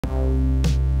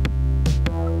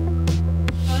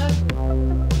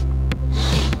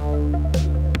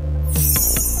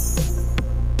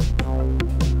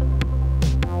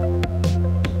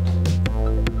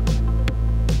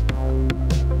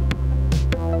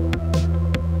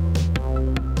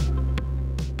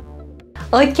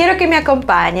Hoy quiero que me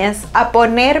acompañes a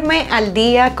ponerme al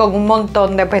día con un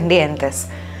montón de pendientes.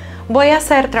 Voy a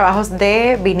hacer trabajos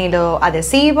de vinilo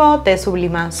adhesivo, de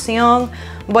sublimación,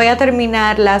 voy a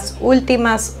terminar las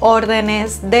últimas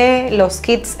órdenes de los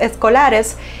kits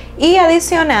escolares y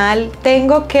adicional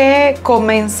tengo que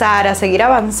comenzar a seguir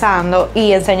avanzando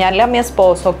y enseñarle a mi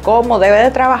esposo cómo debe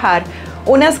de trabajar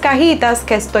unas cajitas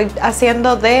que estoy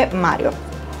haciendo de Mario.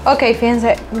 Ok,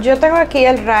 fíjense, yo tengo aquí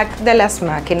el rack de las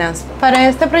máquinas. Para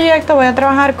este proyecto voy a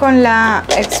trabajar con la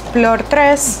Explore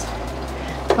 3.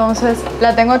 Entonces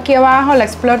la tengo aquí abajo, la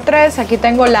Explore 3, aquí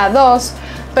tengo la 2,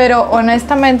 pero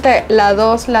honestamente la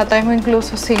 2 la tengo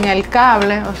incluso sin el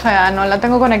cable, o sea, no la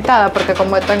tengo conectada porque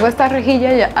como tengo esta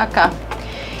rejilla ya acá.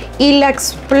 Y la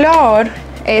Explore,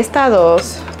 esta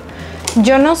 2,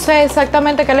 yo no sé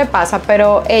exactamente qué le pasa,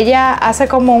 pero ella hace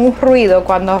como un ruido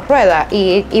cuando rueda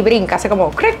y brinca, hace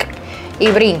como cric y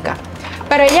brinca.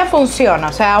 Pero ella funciona,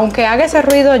 o sea, aunque haga ese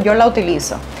ruido yo la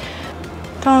utilizo.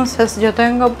 Entonces yo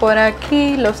tengo por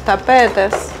aquí los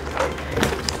tapetes.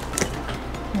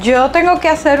 Yo tengo que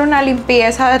hacer una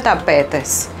limpieza de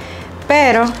tapetes,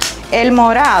 pero el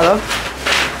morado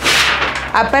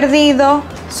ha perdido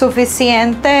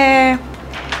suficiente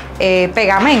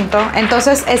pegamento,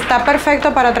 entonces está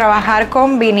perfecto para trabajar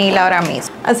con vinil ahora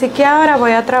mismo. Así que ahora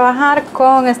voy a trabajar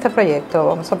con este proyecto.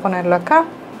 Vamos a ponerlo acá.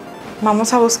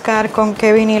 Vamos a buscar con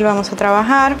qué vinil vamos a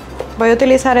trabajar. Voy a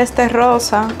utilizar este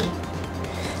rosa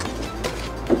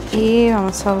y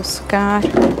vamos a buscar.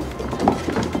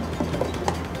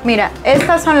 Mira,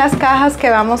 estas son las cajas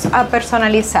que vamos a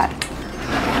personalizar.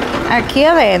 Aquí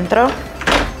adentro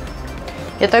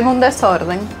yo tengo un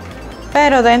desorden,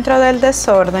 pero dentro del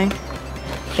desorden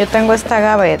yo tengo esta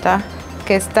gaveta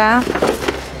que está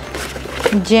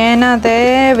llena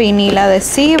de vinil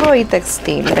adhesivo y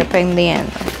textil,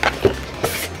 dependiendo.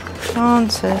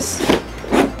 Entonces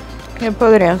yo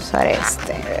podría usar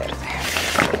este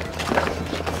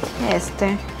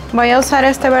verde. Voy a usar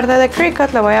este verde de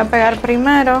Cricut, lo voy a pegar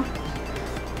primero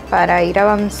para ir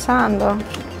avanzando,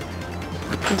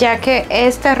 ya que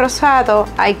este rosado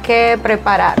hay que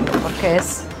prepararlo porque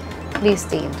es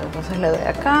distinto. Entonces le doy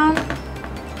acá,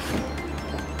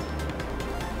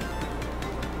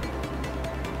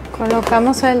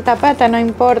 colocamos el tapete, no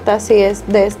importa si es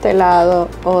de este lado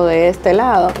o de este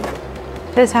lado.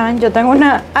 Ustedes saben, yo tengo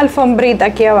una alfombrita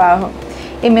aquí abajo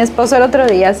y mi esposo el otro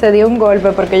día se dio un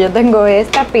golpe porque yo tengo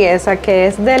esta pieza que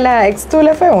es de la X-Tool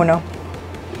F1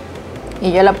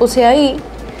 y yo la puse ahí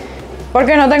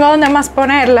porque no tengo dónde más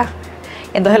ponerla.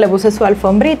 Entonces le puse su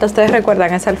alfombrita. Ustedes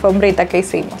recuerdan esa alfombrita que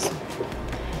hicimos.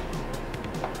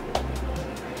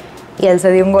 Y él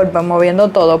se dio un golpe moviendo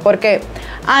todo porque,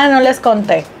 no les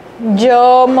conté,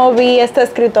 yo moví este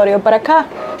escritorio para acá,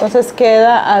 entonces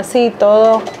queda así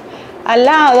todo al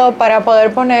lado para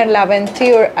poder poner la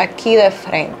Venture aquí de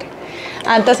frente.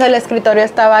 Antes el escritorio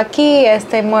estaba aquí,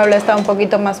 este mueble está un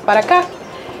poquito más para acá,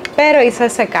 pero hice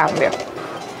ese cambio.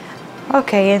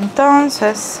 Ok,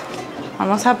 entonces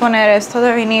vamos a poner esto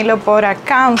de vinilo por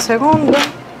acá un segundo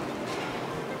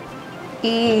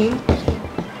y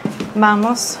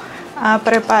vamos a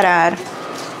preparar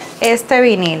este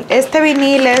vinil. Este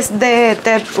vinil es de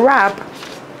tape wrap,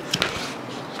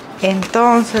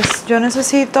 entonces yo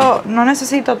no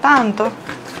necesito tanto.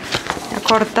 Voy a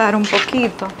cortar un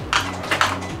poquito.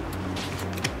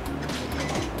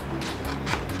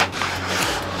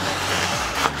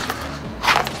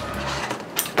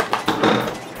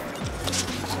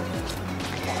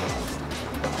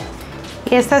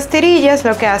 Y estas tirillas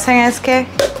lo que hacen es que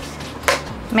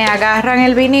me agarran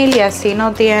el vinil y así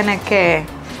no tiene que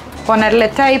ponerle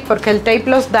tape porque el tape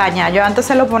los daña. Yo antes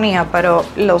se lo ponía, pero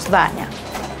los daña.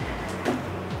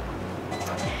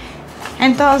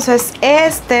 Entonces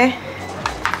esta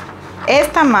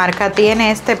marca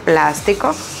tiene este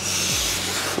plástico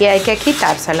y hay que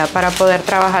quitársela para poder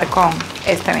trabajar con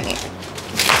este vinil.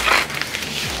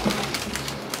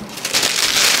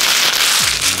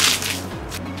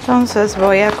 Entonces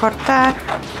voy a cortar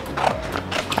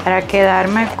para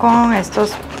quedarme con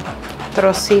estos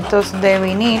trocitos de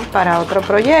vinil para otro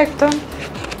proyecto.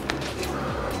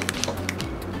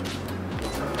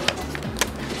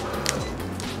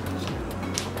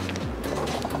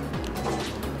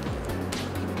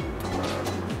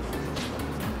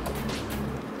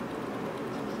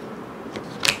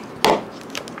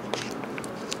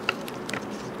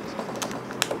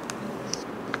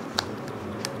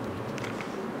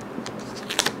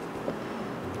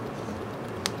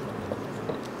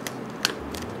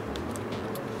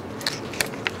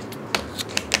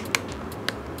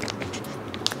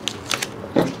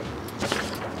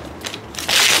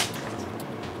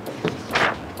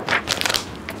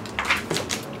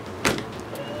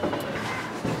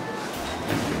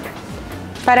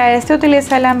 Para este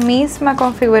utilicé la misma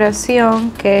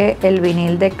configuración que el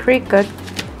vinil de Cricut.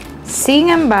 Sin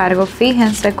embargo,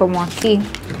 fíjense como aquí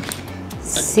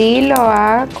sí lo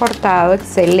ha cortado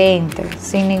excelente,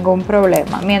 sin ningún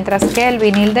problema. Mientras que el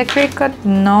vinil de Cricut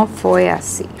no fue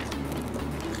así.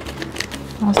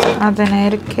 Vamos a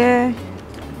tener que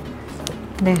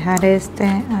dejar este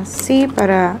así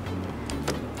para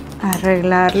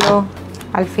arreglarlo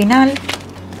al final.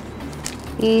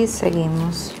 Y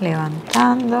seguimos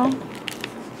levantando.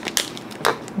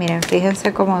 Miren,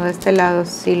 fíjense como de este lado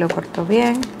sí lo cortó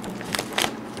bien.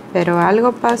 Pero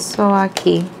algo pasó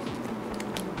aquí,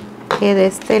 que de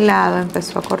este lado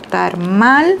empezó a cortar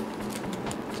mal.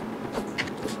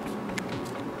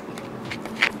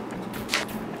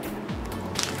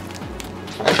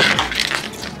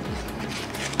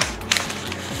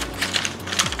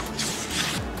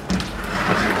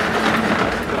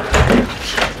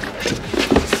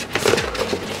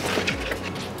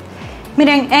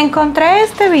 Miren, encontré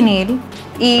este vinil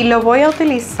y lo voy a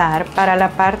utilizar para la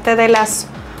parte de las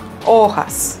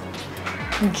hojas.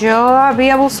 Yo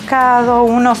había buscado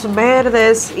unos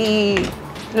verdes y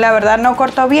la verdad no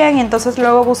cortó bien, entonces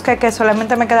luego busqué que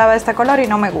solamente me quedaba este color y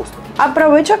no me gusta.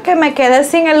 Aprovecho que me quedé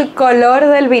sin el color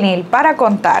del vinil para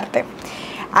contarte.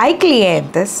 Hay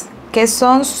clientes que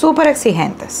son súper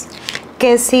exigentes,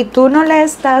 que si tú no le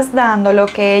estás dando lo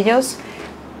que ellos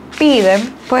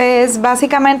piden, pues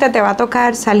básicamente te va a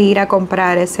tocar salir a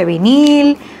comprar ese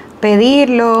vinil,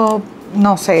 pedirlo,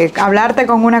 no sé, hablarte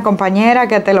con una compañera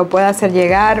que te lo pueda hacer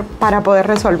llegar para poder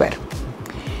resolver.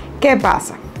 ¿Qué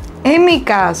pasa? En mi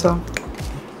caso,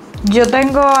 yo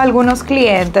tengo algunos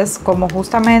clientes, como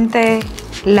justamente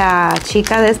la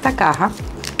chica de esta caja,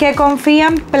 que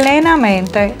confían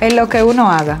plenamente en lo que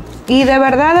uno haga. Y de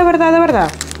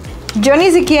verdad, yo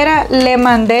ni siquiera le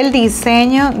mandé el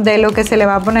diseño de lo que se le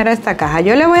va a poner a esta caja.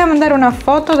 Yo le voy a mandar una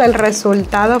foto del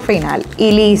resultado final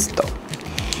y listo.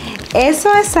 Eso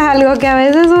es algo que a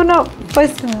veces uno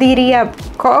pues diría,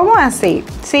 ¿cómo así?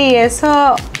 Sí,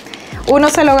 eso uno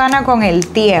se lo gana con el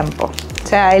tiempo. O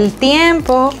sea, el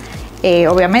tiempo,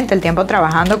 obviamente el tiempo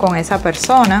trabajando con esa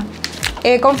persona,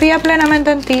 confía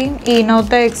plenamente en ti y no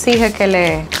te exige que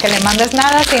le mandes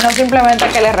nada, sino simplemente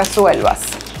que le resuelvas.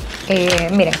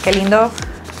 Miren, qué lindo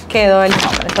quedó el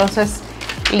nombre. Entonces,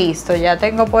 listo, ya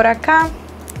tengo por acá.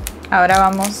 Ahora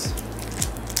vamos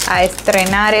a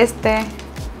estrenar este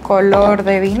color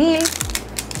de vinil,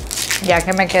 ya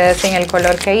que me quedé sin el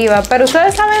color que iba. Pero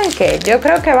ustedes saben que yo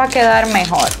creo que va a quedar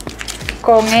mejor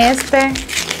con este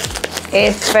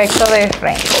efecto de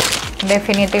rainbow.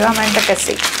 Definitivamente que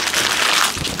sí.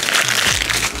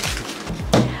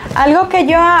 Algo que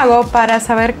yo hago para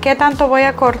saber qué tanto voy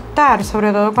a cortar,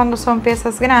 sobre todo cuando son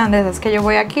piezas grandes, es que yo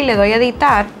voy aquí, le doy a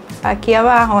editar, aquí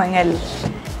abajo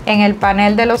en el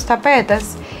panel de los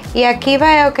tapetes, y aquí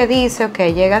veo que dice, ok,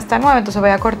 llega hasta 9, entonces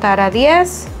voy a cortar a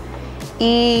 10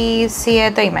 y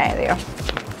 7,5.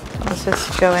 Entonces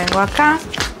yo vengo acá,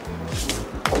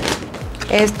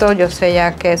 esto yo sé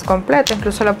ya que es completo,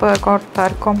 incluso lo puedo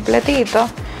cortar completito,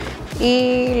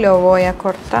 y lo voy a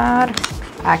cortar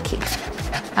aquí,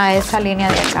 a esa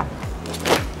línea de acá.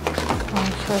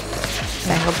 Entonces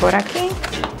vengo por aquí,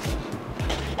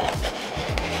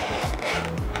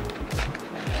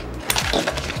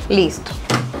 listo.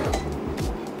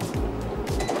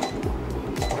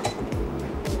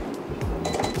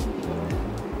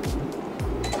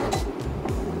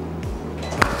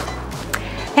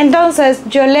 Entonces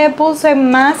yo le puse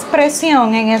más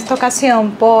presión en esta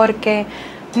ocasión porque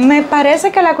me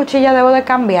parece que la cuchilla debo de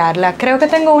cambiarla. Creo que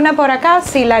tengo una por acá,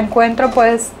 si la encuentro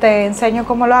pues te enseño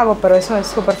cómo lo hago, pero eso es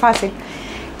súper fácil.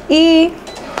 Y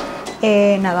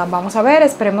nada, vamos a ver,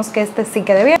 esperemos que este sí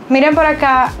quede bien. Miren por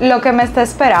acá lo que me está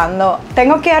esperando.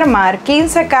 Tengo que armar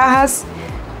 15 cajas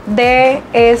de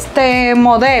este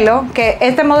modelo, que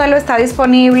este modelo está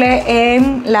disponible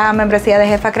en la membresía de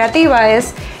Jefa Creativa,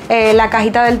 es la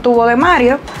cajita del tubo de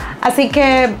Mario, así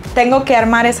que tengo que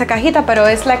armar esa cajita, pero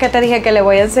es la que te dije que le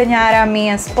voy a enseñar a mi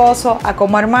esposo a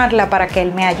cómo armarla para que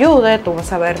él me ayude. Tú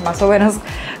vas a ver más o menos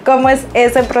cómo es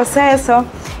ese proceso.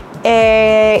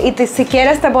 Si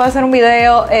quieres te puedo hacer un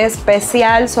video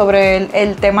especial sobre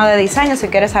el tema de diseño. Si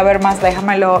quieres saber más,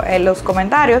 déjamelo en los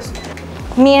comentarios.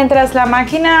 Mientras la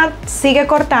máquina sigue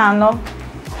cortando,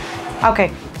 ok,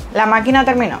 la máquina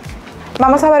terminó.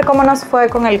 Vamos a ver cómo nos fue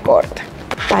con el corte.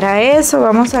 Para eso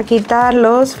vamos a quitar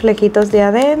los flequitos de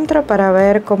adentro para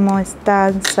ver cómo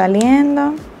están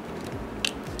saliendo.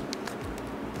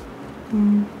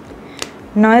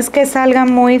 No es que salga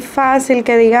muy fácil,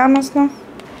 que digamos, ¿no?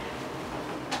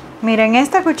 Miren,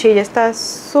 esta cuchilla está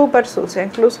súper sucia.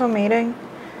 Incluso miren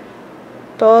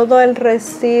todo el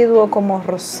residuo como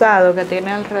rosado que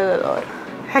tiene alrededor.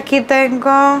 Aquí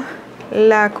tengo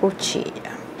la cuchilla.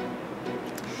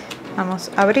 Vamos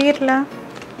a abrirla.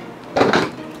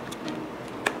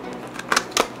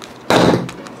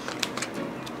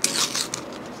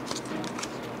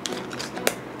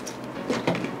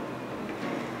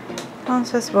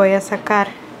 Entonces voy a sacar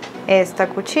esta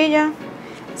cuchilla.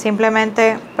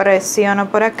 Simplemente presiono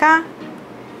por acá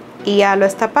y halo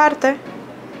esta parte.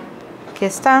 Aquí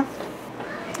está.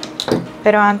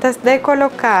 Pero antes de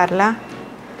colocarla,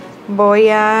 voy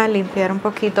a limpiar un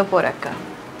poquito por acá.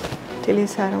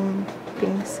 Utilizar un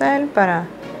pincel para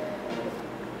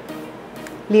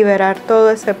liberar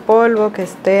todo ese polvo que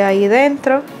esté ahí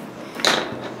dentro.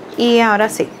 Y ahora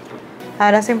sí.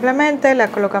 Ahora simplemente la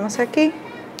colocamos aquí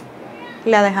y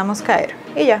la dejamos caer.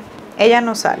 Y ya, ella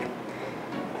no sale.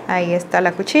 Ahí está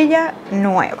la cuchilla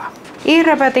nueva. Y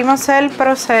repetimos el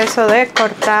proceso de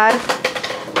cortar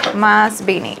más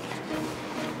vinilo.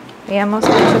 Habíamos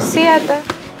hecho 7.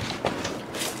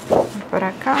 Por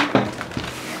acá.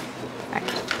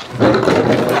 Aquí.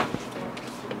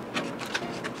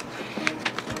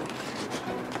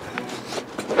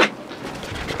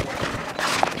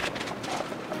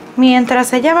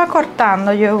 Mientras ella va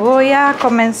cortando, yo voy a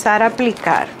comenzar a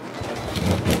aplicar.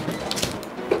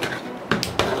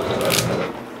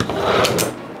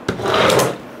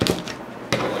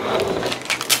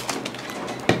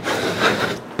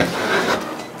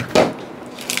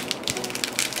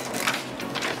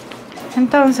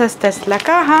 Entonces esta es la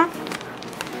caja.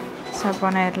 Vamos a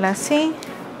ponerla así.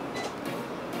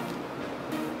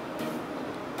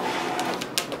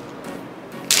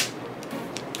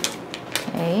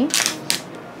 Okay.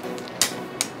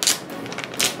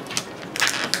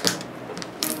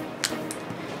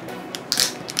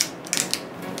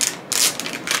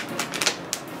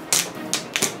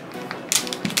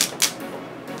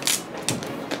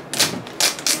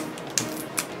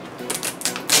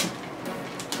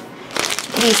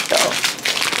 Listo.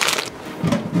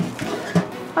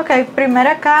 Ok,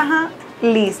 primera caja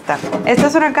lista. Esta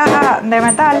es una caja de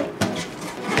metal.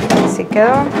 Así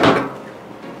quedó.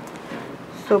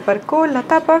 Super cool la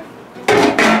tapa.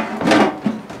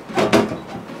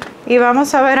 Y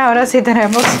vamos a ver ahora si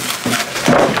tenemos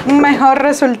un mejor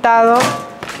resultado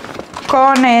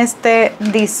con este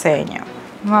diseño.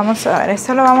 Vamos a ver,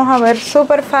 esto lo vamos a ver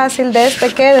súper fácil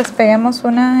desde que despeguemos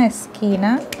una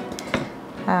esquina.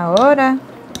 Ahora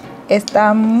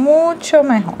está mucho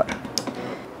mejor.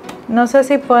 No sé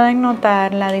si pueden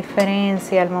notar la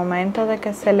diferencia al momento de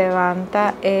que se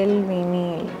levanta el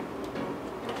vinil.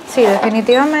 Sí,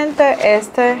 definitivamente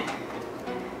este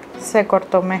se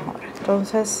cortó mejor.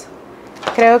 Entonces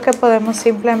creo que podemos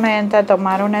simplemente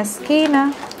tomar una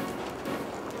esquina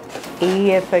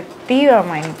y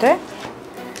efectivamente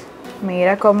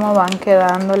mira cómo van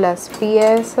quedando las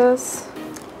piezas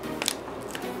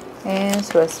en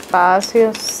su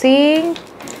espacio sin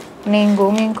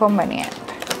ningún inconveniente.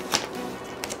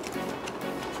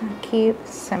 Aquí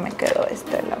se me quedó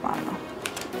este en la mano.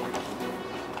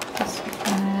 Vamos a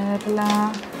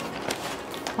ponerla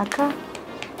acá.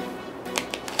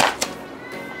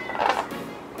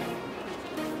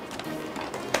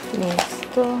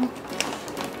 Listo.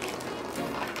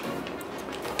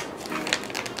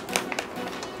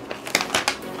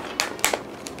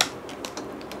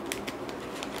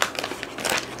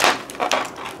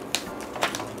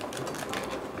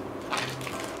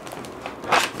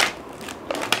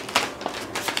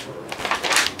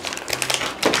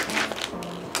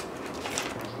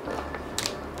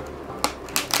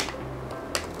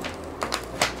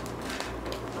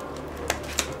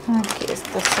 Aquí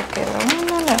esta se quedó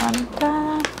una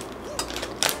levantada.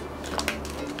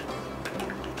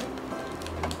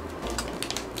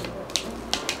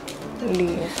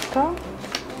 Listo.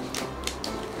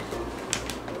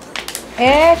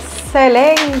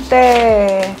 ¡Excelente!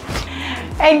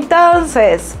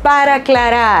 Entonces, para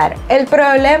aclarar, el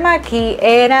problema aquí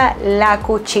era la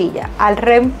cuchilla. Al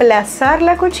reemplazar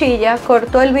la cuchilla,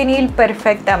 cortó el vinil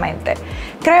perfectamente.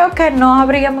 Creo que no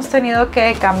habríamos tenido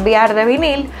que cambiar de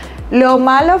vinil. Lo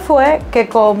malo fue que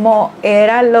como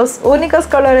eran los únicos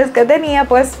colores que tenía,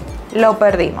 pues lo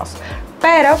perdimos.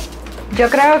 Pero yo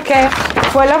creo que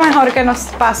fue lo mejor que nos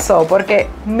pasó, porque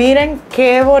miren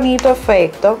qué bonito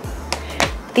efecto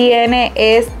tiene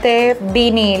este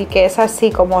vinil, que es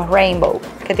así como rainbow,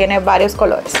 que tiene varios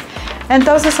colores.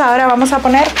 Entonces ahora vamos a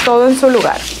poner todo en su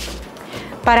lugar.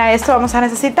 Para esto vamos a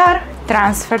necesitar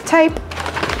transfer tape.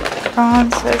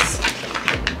 Entonces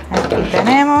aquí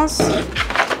tenemos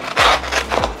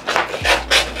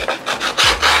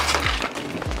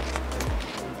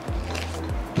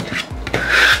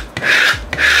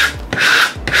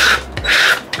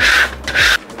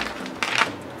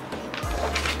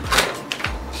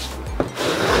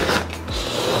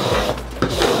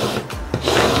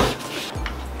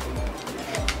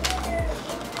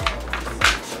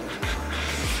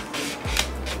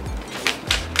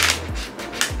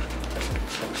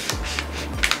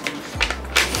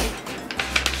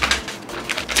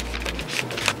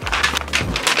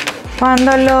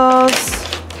Cuando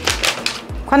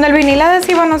el vinilo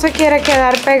adhesivo no se quiere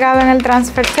quedar pegado en el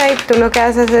transfer tape, tú lo que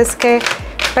haces es que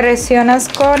presionas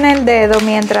con el dedo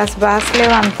mientras vas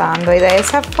levantando y de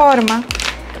esa forma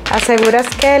aseguras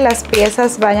que las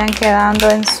piezas vayan quedando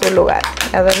en su lugar.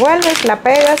 La devuelves, la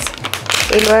pegas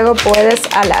y luego puedes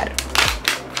alar.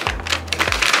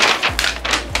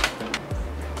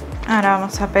 Ahora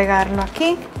vamos a pegarlo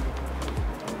aquí.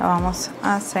 Lo vamos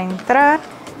a centrar.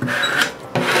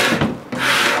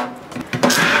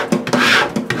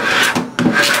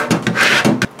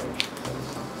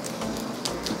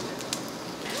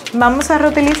 Vamos a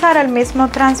reutilizar el mismo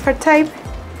transfer tape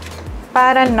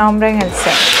para el nombre en el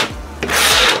centro.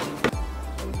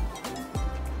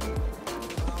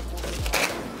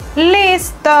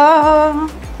 ¡Listo!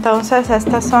 Entonces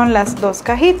estas son las dos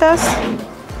cajitas.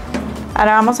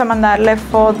 Ahora vamos a mandarle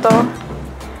foto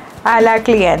a la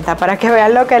clienta para que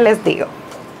vean lo que les digo.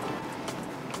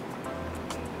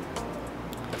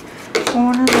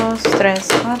 1, 2, 3,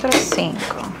 4, 5.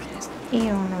 Y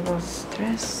 1, 2,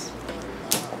 3,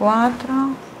 4.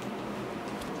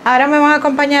 Ahora me van a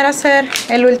acompañar a hacer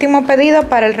el último pedido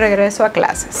para el regreso a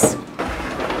clases.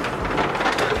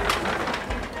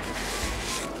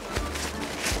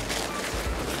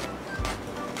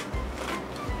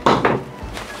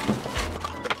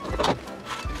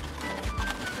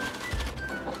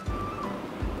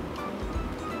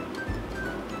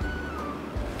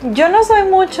 Yo no soy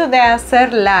mucho de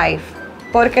hacer live,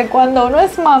 porque cuando uno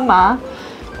es mamá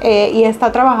y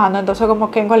está trabajando, entonces como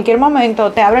que en cualquier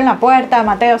momento te abren la puerta,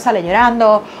 Mateo sale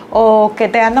llorando, o que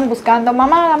te andan buscando,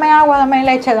 mamá, dame agua, dame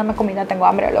leche, dame comida, tengo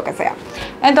hambre, o lo que sea.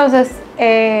 Entonces,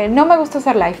 no me gusta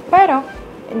hacer live, pero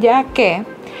ya que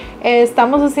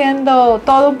estamos haciendo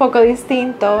todo un poco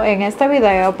distinto en este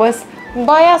video, pues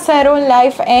voy a hacer un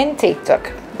live en TikTok.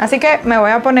 Así que me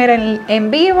voy a poner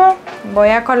en vivo, voy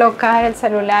a colocar el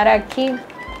celular aquí.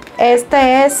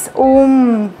 Este es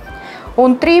un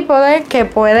trípode que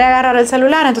puede agarrar el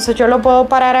celular, entonces yo lo puedo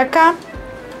parar acá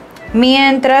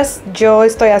mientras yo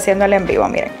estoy haciendo el en vivo.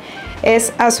 Miren,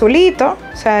 es azulito,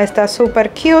 o sea, está súper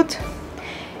cute.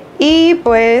 Y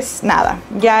pues nada,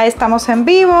 ya estamos en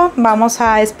vivo, vamos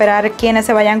a esperar quienes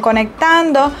se vayan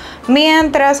conectando.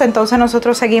 Mientras, entonces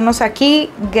nosotros seguimos aquí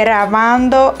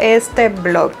grabando este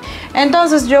vlog.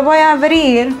 Entonces yo voy a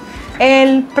abrir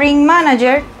el Print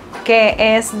Manager, que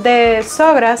es de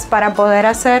sobras para poder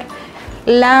hacer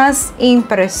las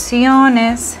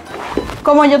impresiones.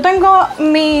 Como yo tengo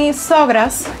mis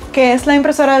sobras, que es la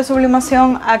impresora de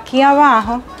sublimación aquí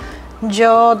abajo,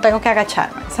 yo tengo que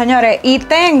agacharme, señores, y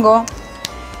tengo,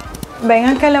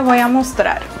 vengan que les voy a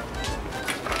mostrar,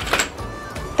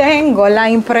 tengo la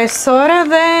impresora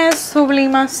de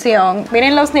sublimación.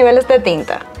 Miren los niveles de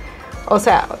tinta, o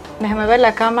sea, déjenme ver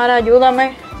la cámara,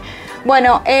 ayúdame.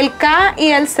 Bueno, el K y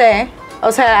el C,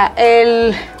 o sea,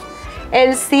 el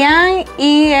cian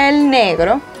y el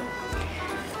negro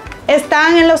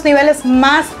están en los niveles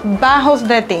más bajos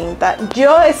de tinta.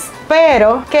 Yo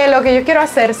espero que lo que yo quiero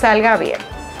hacer salga bien,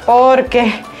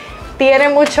 porque tiene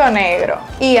mucho negro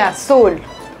y azul,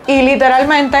 y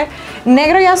literalmente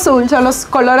negro y azul son los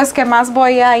colores que más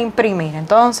voy a imprimir.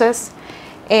 Entonces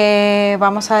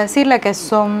vamos a decirle que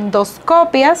son 2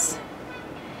 copias.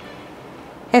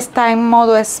 Está en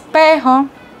modo espejo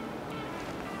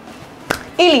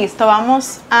y listo,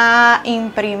 vamos a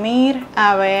imprimir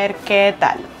a ver qué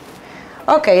tal.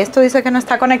 Ok, esto dice que no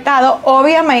está conectado,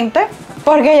 obviamente,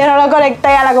 porque yo no lo conecté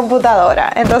a la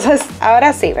computadora. Entonces,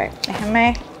 ahora sí, ven,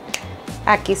 déjenme,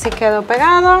 aquí sí quedó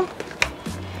pegado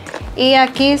y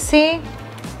aquí sí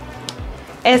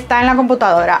está en la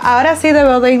computadora. Ahora sí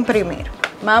debo de imprimir.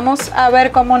 Vamos a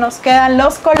ver cómo nos quedan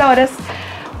los colores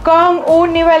con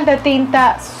un nivel de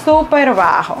tinta súper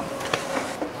bajo.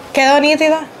 ¿Quedó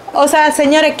nítido? O sea,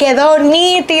 señores, quedó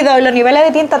nítido. Los niveles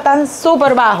de tinta están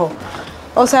súper bajos.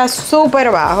 O sea, súper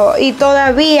bajo. Y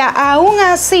todavía, aún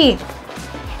así,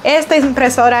 esta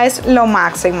impresora es lo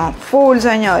máximo. Full,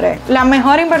 señores. La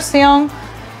mejor inversión.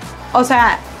 O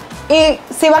sea, y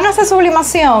si van a hacer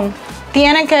sublimación,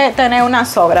 tienen que tener unas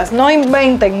sobras. No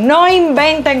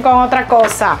inventen con otra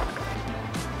cosa.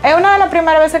 Es una de las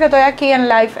primeras veces que estoy aquí en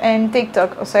live en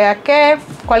TikTok. O sea que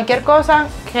cualquier cosa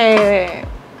que...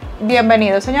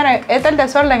 Bienvenido, señores. Este es el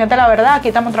desorden, esta es la verdad. Aquí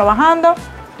estamos trabajando.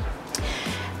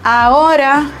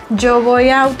 Ahora yo voy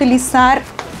a utilizar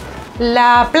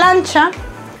la plancha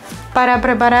para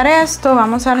preparar esto.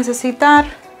 Vamos a necesitar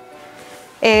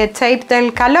tape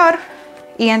del calor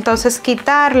y entonces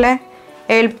quitarle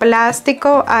el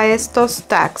plástico a estos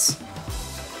tags.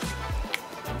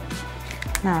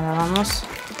 Nada, vamos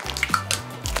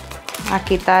a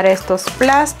quitar estos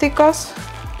plásticos.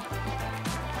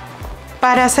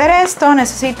 Para hacer esto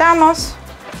necesitamos,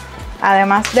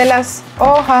 además de las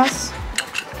hojas,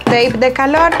 tape de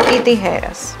calor y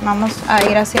tijeras. Vamos a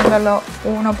ir haciéndolo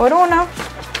uno por uno.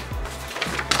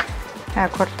 Voy a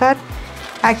cortar.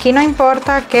 Aquí no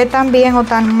importa que tan bien o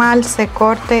tan mal se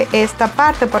corte esta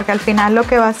parte, porque al final lo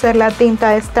que va a hacer la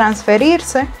tinta es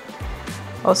transferirse.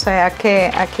 O sea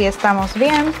que aquí estamos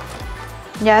bien.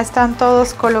 Ya están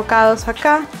todos colocados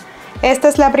acá. Esta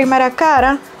es la primera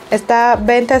cara. Está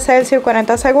 20 Celsius,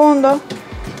 40 segundos.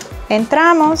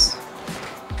 Entramos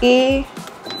y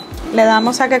le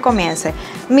damos a que comience.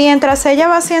 Mientras ella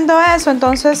va haciendo eso,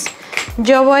 entonces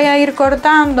yo voy a ir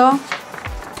cortando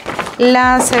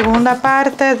la segunda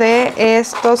parte de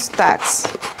estos tags.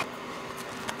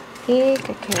 Y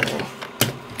que quede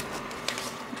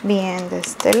bien de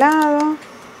este lado.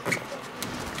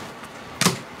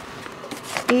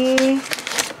 Y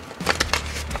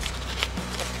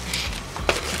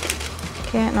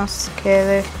que nos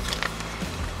quede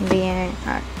bien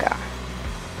acá.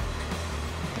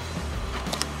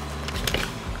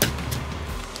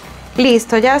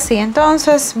 Listo, ya sí.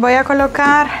 Entonces voy a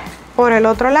colocar por el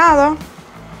otro lado.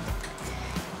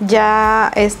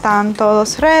 Ya están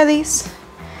todos ready.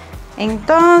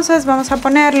 Entonces vamos a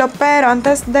ponerlo, pero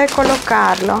antes de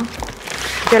colocarlo,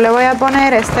 yo le voy a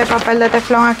poner este papel de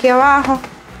teflón aquí abajo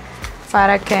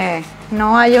para que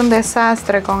no haya un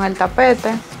desastre con el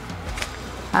tapete.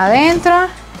 Adentro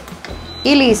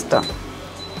y listo.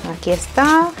 Aquí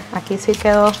está. Aquí sí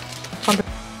quedó. Y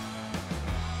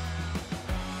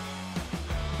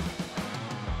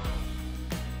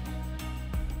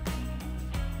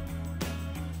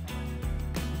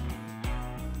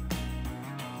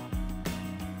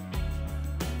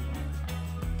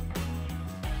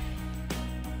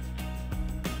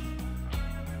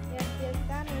aquí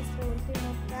está nuestro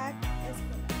último tag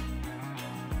escolar.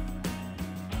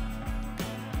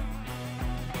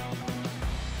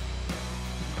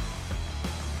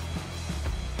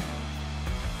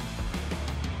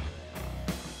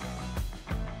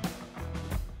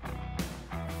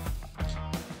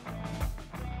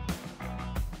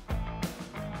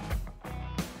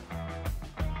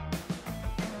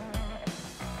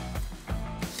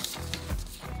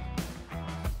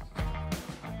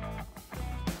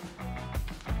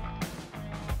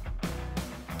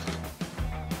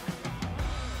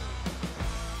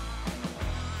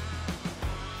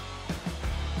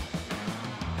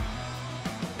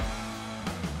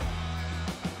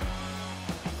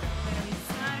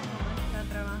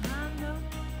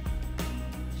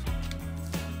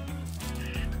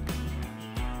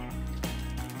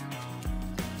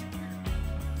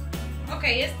 Ok,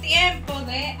 es tiempo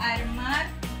de armar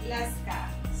las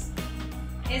cajas.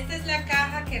 Esta es la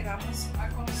caja que vamos a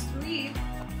construir.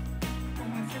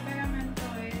 Como este pegamento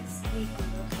es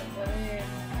líquido, se puede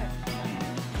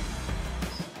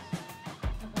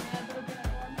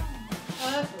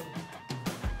mover.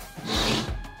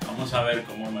 Vamos a ver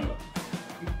cómo me va.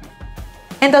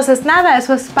 Entonces nada,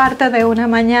 eso es parte de una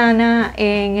mañana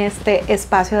en este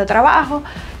espacio de trabajo.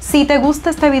 Si te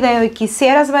gusta este video y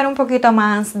quisieras ver un poquito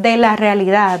más de la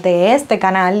realidad de este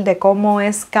canal, de cómo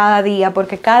es cada día,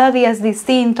 porque cada día es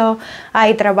distinto,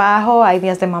 hay trabajo, hay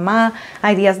días de mamá,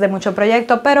 hay días de mucho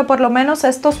proyecto, pero por lo menos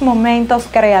estos momentos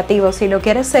creativos, si lo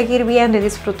quieres seguir viendo y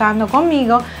disfrutando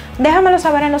conmigo, déjamelo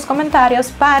saber en los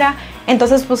comentarios para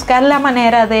entonces buscar la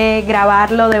manera de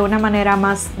grabarlo de una manera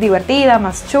más divertida,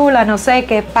 más chula, no sé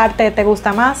qué parte te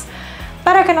gusta más,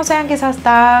 para que no sean quizás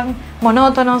tan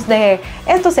monótonos de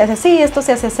esto se hace así, esto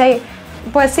se hace así.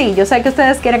 Pues sí, yo sé que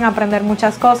ustedes quieren aprender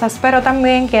muchas cosas, pero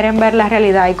también quieren ver la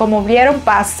realidad. Y como vieron,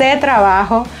 pasé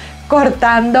trabajo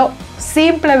cortando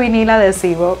simple vinilo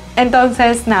adhesivo.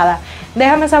 Entonces, nada,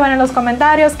 déjame saber en los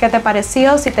comentarios qué te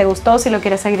pareció, si te gustó, si lo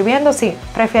quieres seguir viendo, si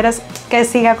prefieres que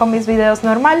siga con mis videos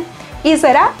normal. Y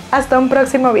será hasta un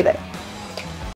próximo video.